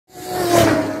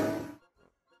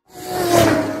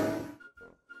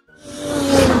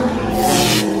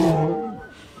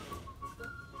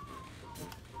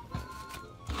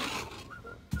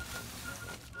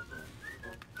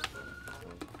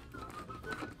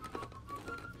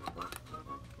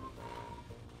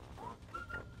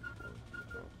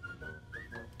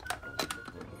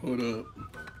What up?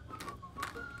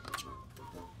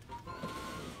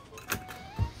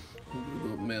 A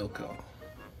little mail call.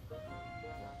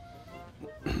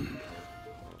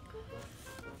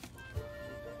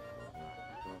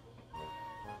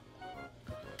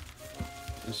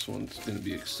 This one's gonna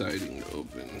be exciting to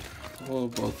open. Well,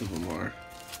 both of them are.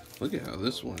 Look at how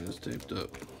this one is taped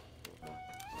up.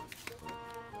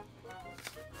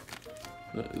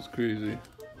 That is crazy.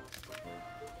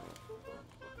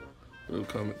 Little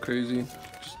Comic Crazy.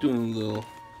 Just doing a little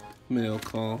mail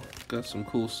call. Got some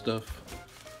cool stuff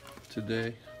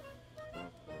today.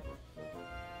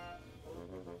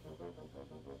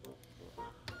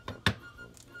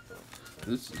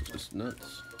 This is just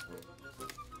nuts.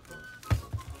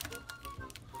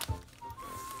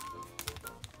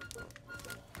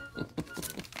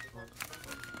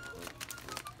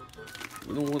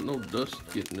 We don't want no dust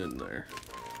getting in there.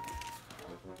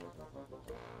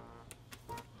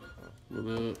 What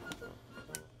up?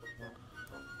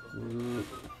 What up?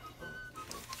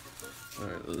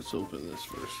 Alright, let's open this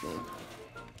first one.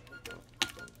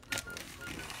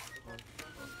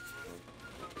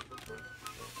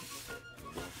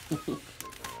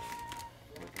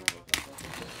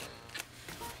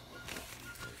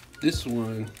 This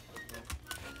one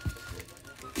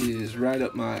is right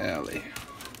up my alley.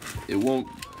 It won't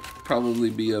probably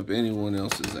be up anyone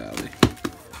else's alley,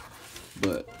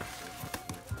 but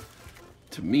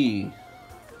to me,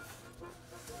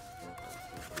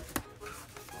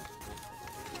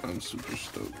 I'm super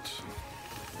stoked.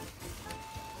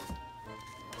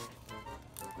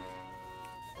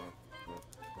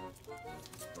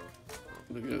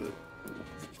 Look at it.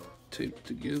 Taped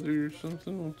together or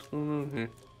something? What's going on here?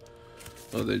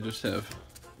 Oh, they just have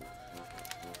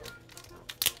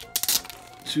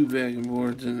two bagging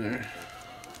boards in there.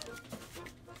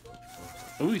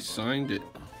 Oh, he signed it.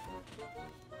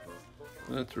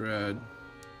 That's rad.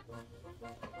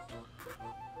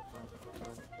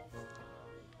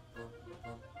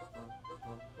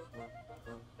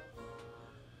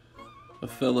 A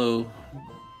fellow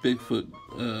Bigfoot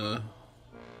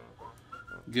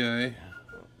guy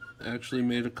actually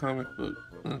made a comic book.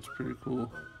 That's pretty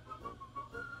cool.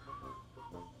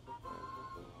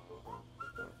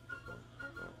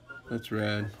 That's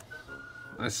rad.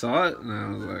 I saw it and I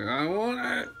was like, I want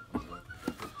it.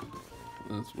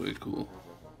 That's way cool.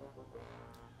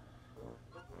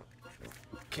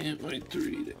 Can't wait to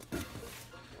read it.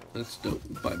 That's dope.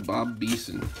 By Bob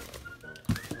Beeson.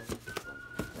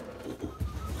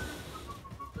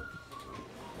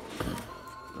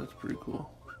 That's pretty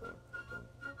cool.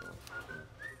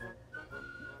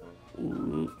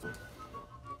 Ooh.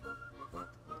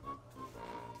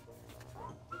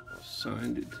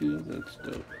 Signed it too. That's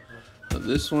dope. Now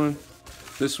this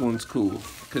one's cool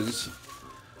because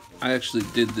I actually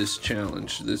did this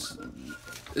challenge.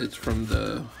 It's from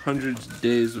the 100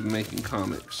 Days of Making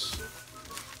Comics.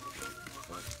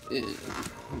 And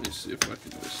let me see if I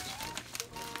can just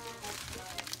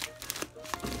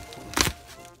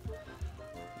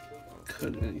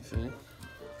cut anything.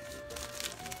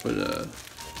 But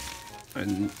I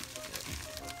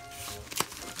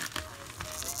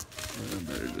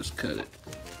better just cut it.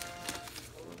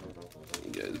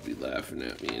 You guys be laughing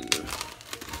at me in the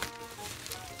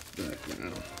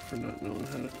background for not knowing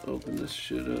how to open this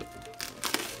shit up.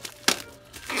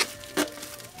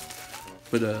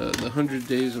 But the 100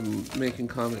 Days of Making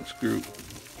Comics group,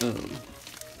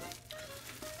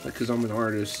 because I'm an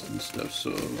artist and stuff,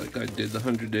 so like I did the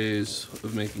 100 Days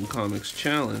of Making Comics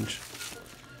challenge,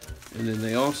 and then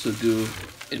they also do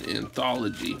an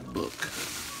anthology book.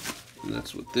 And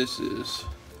that's what this is.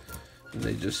 And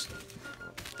they just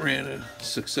ran a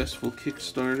successful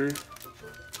Kickstarter.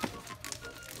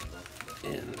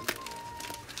 And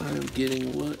I'm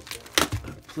getting what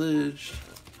I pledged.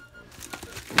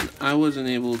 And I wasn't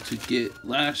able to get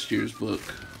last year's book,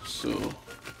 so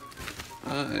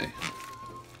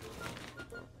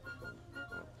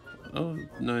oh,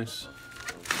 nice.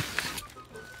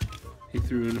 He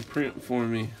threw in a print for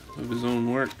me of his own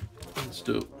work. That's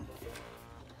dope.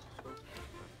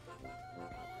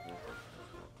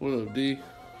 What up, D?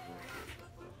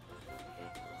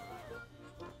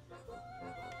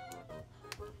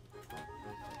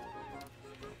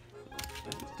 I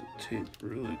get the tape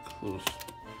really close.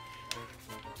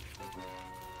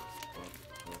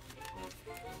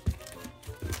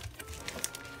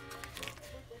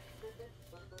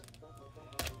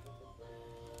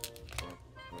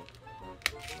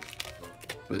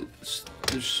 But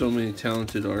there's so many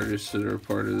talented artists that are a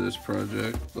part of this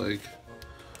project. Like,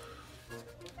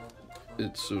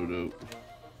 it's so dope.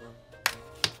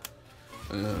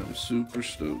 And I'm super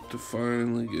stoked to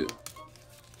finally get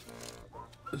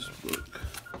this book.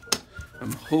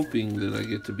 I'm hoping that I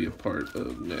get to be a part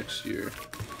of next year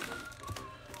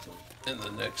and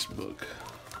the next book.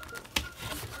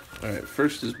 Alright,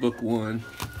 first is book 1.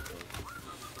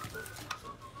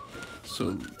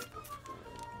 So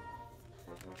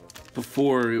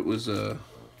before it was I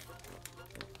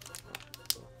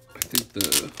think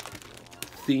the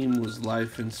theme was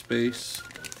life in space,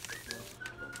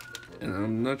 and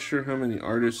I'm not sure how many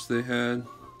artists they had.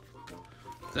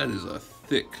 That is a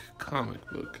thick comic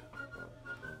book.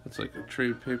 It's like a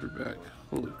trade paperback.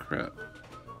 Holy crap.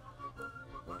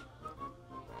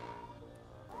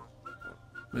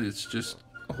 But it's just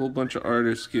a whole bunch of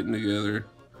artists getting together,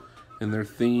 and their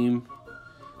theme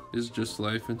is just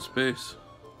life in space.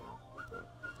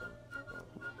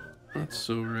 That's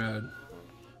so rad.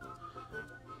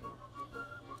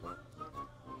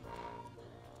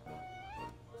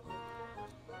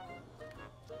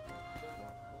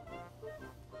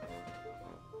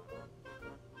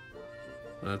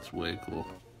 That's way cool.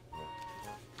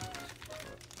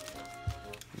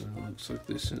 And it looks like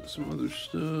they sent some other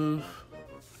stuff.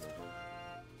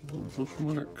 Little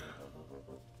bookmark.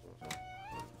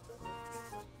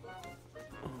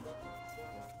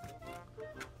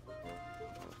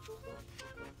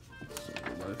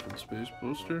 Life in Space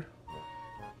poster.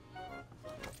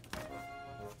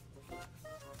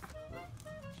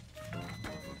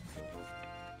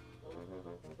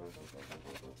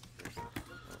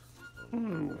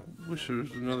 I wish there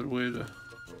was another way to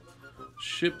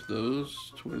ship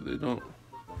those to where they don't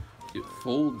get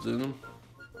folds in them.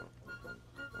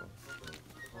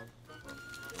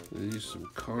 They use some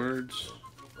cards.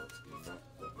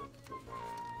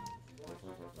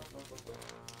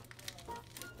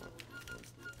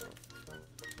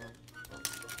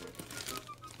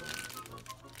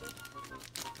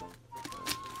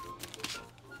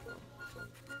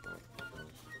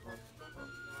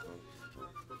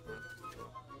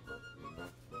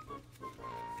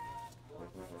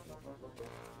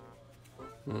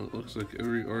 Well, it looks like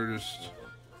every artist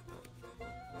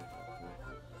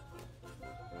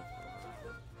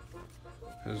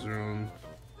has their own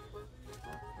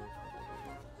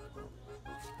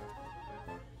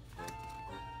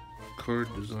card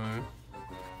design.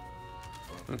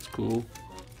 That's cool.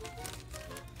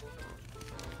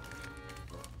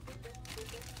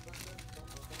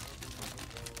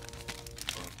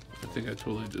 I think I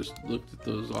totally just looked at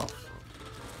those off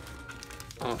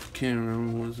camera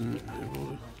and wasn't able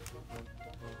to.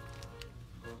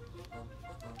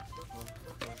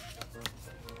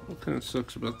 What kind of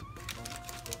sucks about the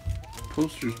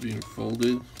posters being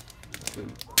folded?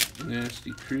 A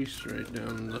nasty crease right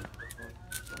down the.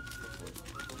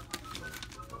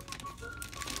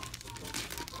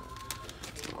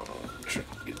 I'll try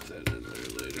to get that in there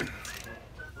later.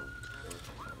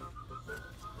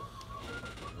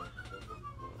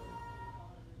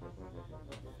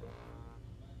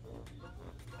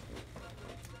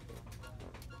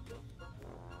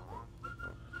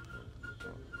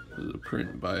 This is a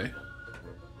print by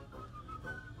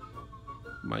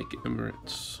Mike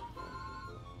Emirates.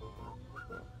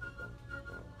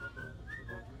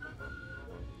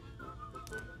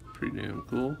 Pretty damn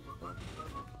cool.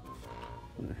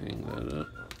 I'm gonna hang that up.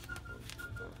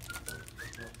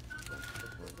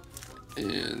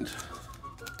 And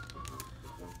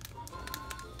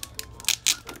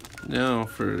now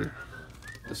for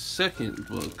the second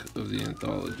book of the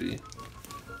anthology.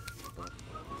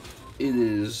 It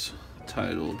is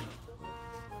titled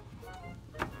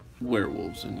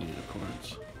Werewolves and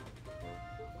Unicorns.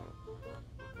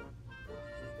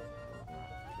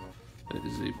 It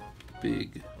is a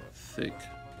big, thick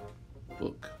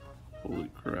book. Holy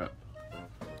crap.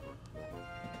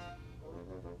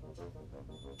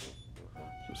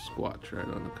 Just squats right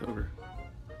on the cover.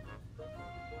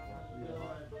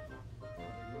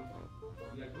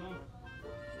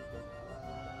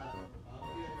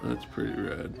 That's pretty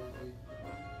rad.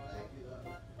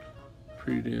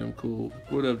 Pretty damn cool.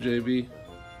 What up, JB?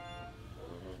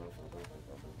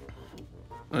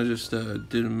 I just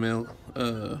did a mail,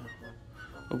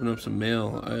 open up some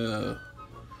mail.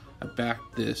 I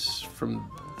backed this from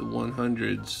the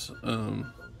 100s.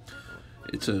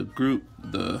 It's a group,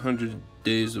 the 100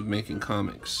 Days of Making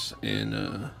Comics, and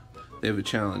they have a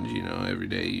challenge, you know, every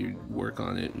day you work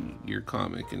on it, your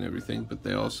comic and everything, but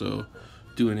they also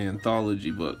do an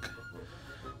anthology book.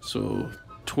 So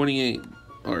 28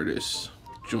 artists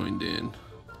joined in,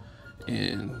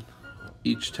 and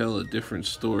each tell a different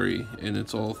story, and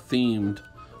it's all themed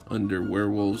under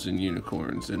werewolves and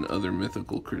unicorns and other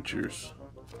mythical creatures.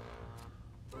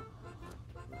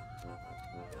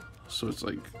 So it's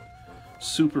like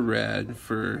super rad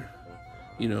for,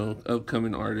 you know,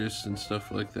 upcoming artists and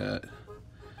stuff like that.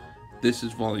 This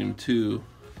is volume 2.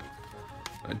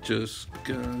 I just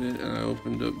got it and I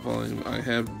opened up volume. I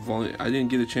didn't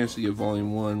get a chance to get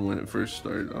volume 1 when it first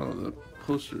started. Oh, the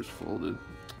poster's folded.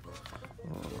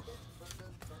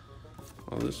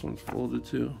 Oh, this one's folded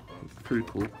too. Pretty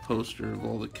cool poster of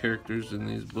all the characters in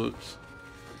these books.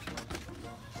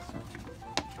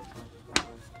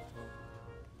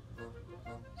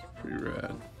 It's pretty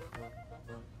rad.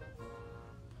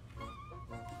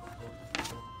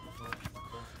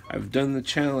 I've done the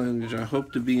challenge. I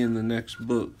hope to be in the next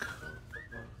book.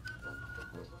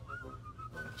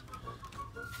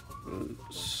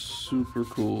 Super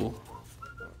cool.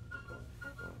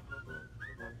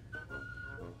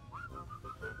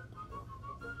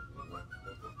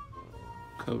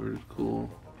 Cover's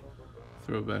cool.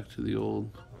 Throwback to the old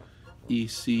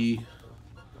EC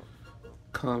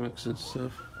comics and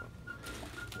stuff.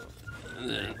 And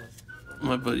then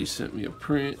my buddy sent me a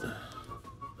print.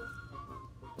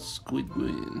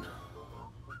 Squidward.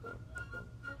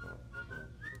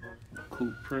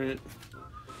 Cool print.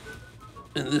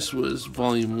 And this was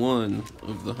volume 1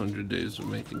 of the 100 Days of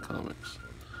Making Comics.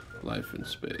 Life in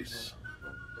Space.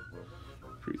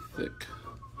 Pretty thick.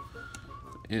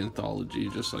 Anthology,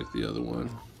 just like the other one.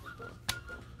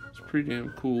 It's pretty damn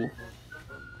cool.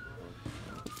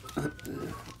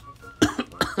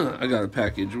 I got a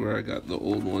package where I got the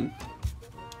old one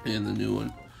and the new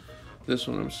one. This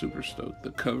one I'm super stoked.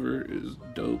 The cover is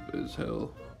dope as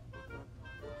hell.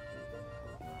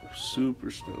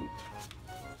 Super stoked.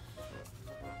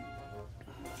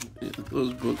 Yeah,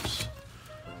 those books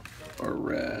are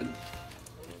rad.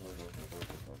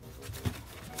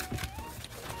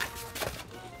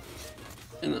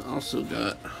 And I also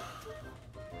got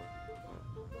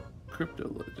Crypto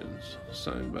Legends,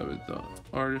 signed by the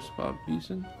artist Bob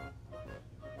Beeson.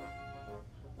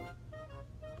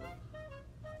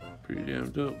 Pretty damn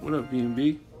dope. What up,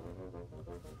 B&B?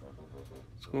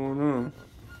 What's going on?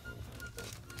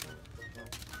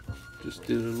 Just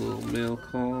did a little mail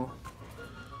call.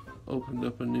 Opened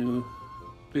up a new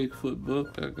Bigfoot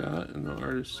book I got, and the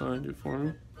artist signed it for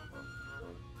me.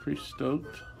 Pretty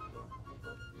stoked.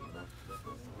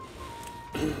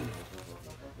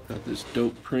 Got this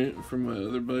dope print from my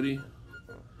other buddy,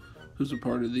 who's a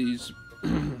part of these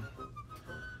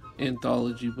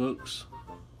anthology books.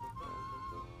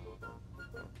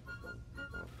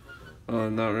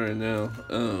 Not right now.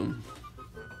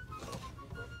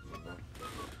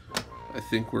 I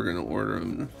think we're gonna order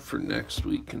them for next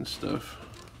week and stuff.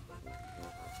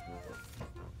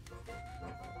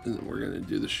 And then we're gonna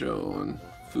do the show on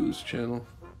Foo's channel.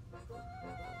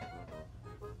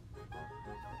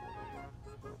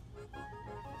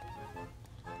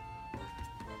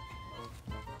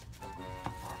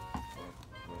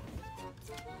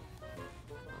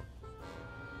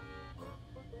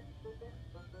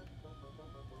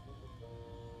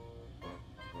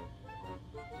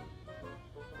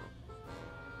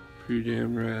 Pretty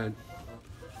damn rad.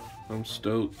 I'm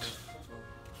stoked.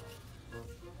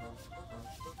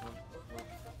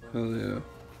 Hell yeah.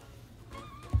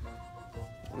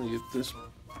 I'm gonna get this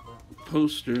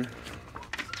poster.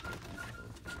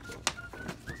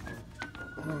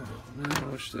 Oh man, I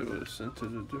wish they would have sent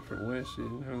it a different way so you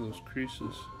didn't have those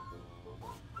creases.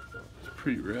 It's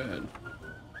pretty rad.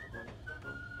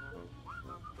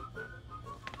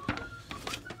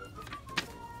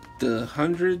 The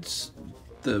hundreds,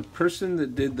 the person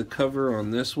that did the cover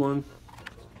on this one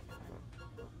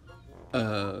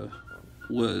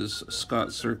was Scott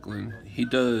Serkling. He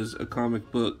does a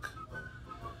comic book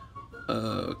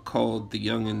called The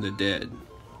Young and the Dead.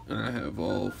 And I have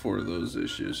all 4 of those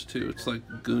issues too. It's like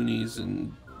Goonies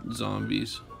and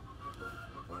zombies.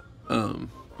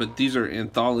 But these are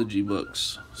anthology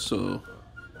books, so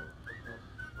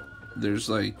there's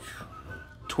like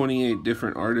 28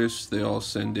 different artists. They all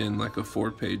send in like a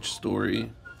 4-page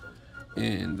story,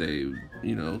 and they,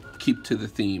 you know, keep to the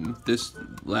theme. This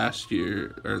last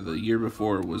year, or the year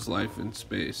before, was Life in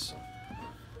Space,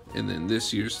 and then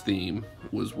this year's theme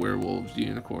was werewolves,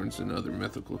 unicorns, and other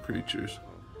mythical creatures.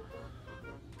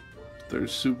 They're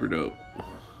super dope.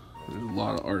 There's a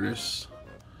lot of artists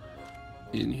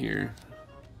in here,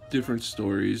 different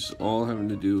stories, all having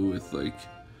to do with like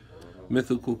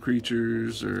mythical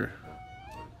creatures or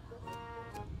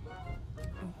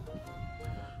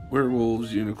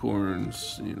werewolves,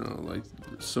 unicorns, you know, like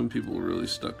some people really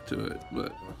stuck to it,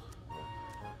 but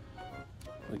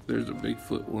like there's a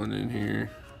Bigfoot one in here.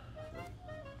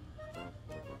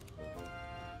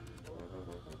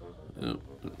 Yep.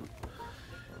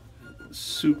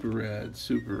 Super rad,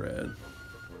 super rad.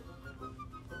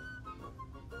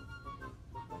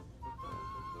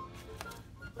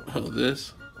 So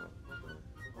this,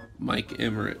 Mike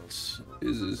Emirates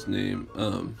is his name.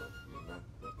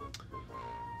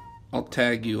 I'll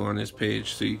tag you on his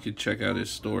page so you can check out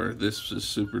his store. This is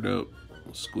super dope.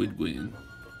 Squidguin.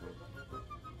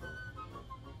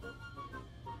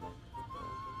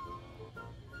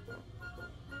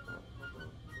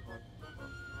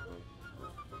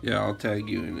 Yeah, I'll tag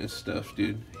you in his stuff,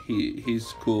 dude.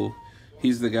 He's cool.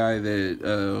 He's the guy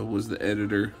that was the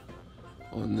editor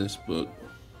on this book.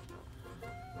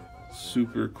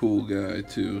 Super cool guy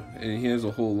too, and he has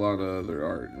a whole lot of other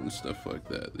art and stuff like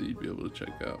that that you'd be able to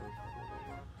check out.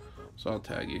 So I'll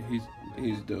tag you.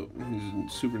 He's dope. He's a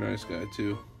super nice guy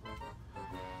too.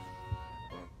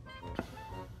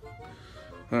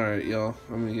 Alright, y'all.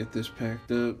 I'm gonna get this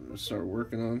packed up and start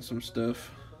working on some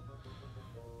stuff.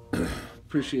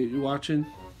 Appreciate you watching.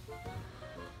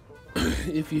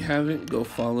 If you haven't, go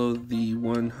follow the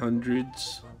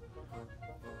 100s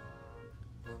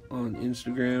on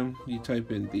Instagram. You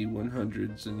type in the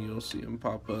 100s and you'll see them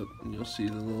pop up, and you'll see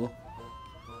the little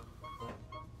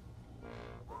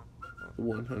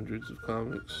 100s of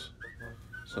comics.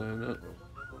 Sign up.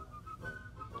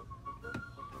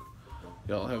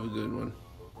 Y'all have a good one.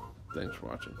 Thanks for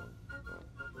watching.